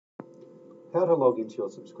How to log into your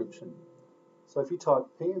subscription. So if you type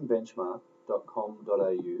pmbenchmark.com.au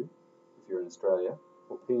if you're in Australia,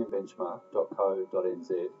 or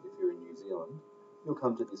pmbenchmark.co.nz if you're in New Zealand, you'll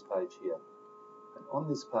come to this page here. And on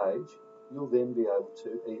this page, you'll then be able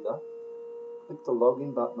to either click the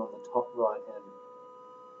login button on the top right hand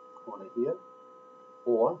corner here,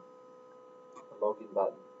 or the login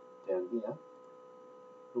button down here.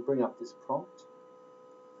 You'll bring up this prompt.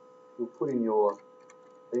 You'll put in your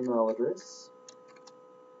email address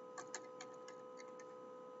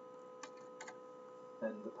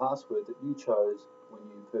and the password that you chose when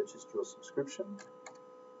you purchased your subscription,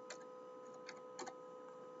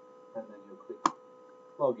 and then you'll click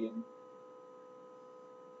login.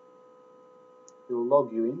 It will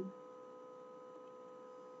log you in,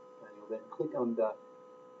 and you'll then click under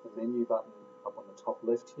the menu button up on the top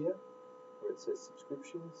left here where it says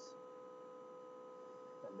subscriptions,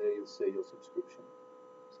 and there you'll see your subscription.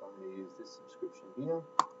 So I'm going to use this subscription here.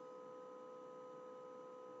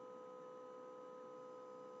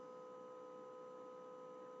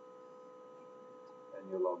 And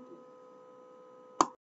you're logged in.